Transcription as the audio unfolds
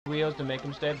wheels to make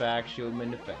him stay back, shoot him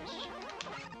in the face.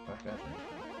 Fuck that thing.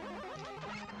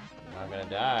 You're not gonna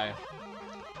die.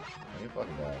 You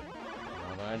fucking die. You're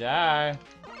not gonna die.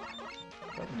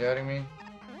 Fucking doubting me?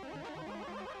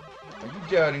 Are you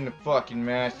doubting the fucking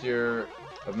master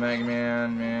of Mega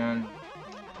Man, man?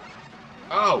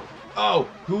 Oh! Oh!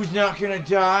 Who's not gonna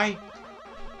die?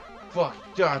 Fuck,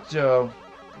 thought so.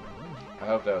 I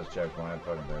hope that was checkpoint. I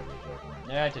fucking better be checkpoint.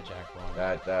 Yeah, it's a checkpoint.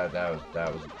 That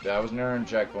was an earned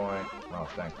checkpoint. Oh,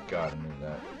 thank God I knew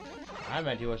that. I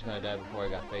meant he wasn't gonna die before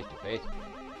he got face to face.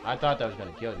 I thought that was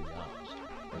gonna kill, to be honest.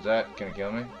 Was that gonna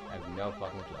kill me? I have no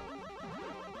fucking clue.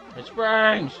 It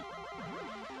springs!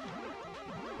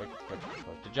 Push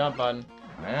the jump button.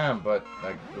 I am, but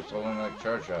I was holding like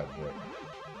charge shot shit.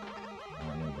 I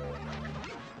knew that, man.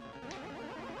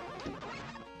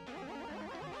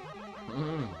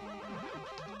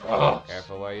 Oh.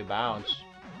 Careful where you bounce.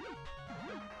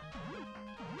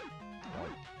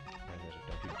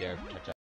 Don't you dare touch that.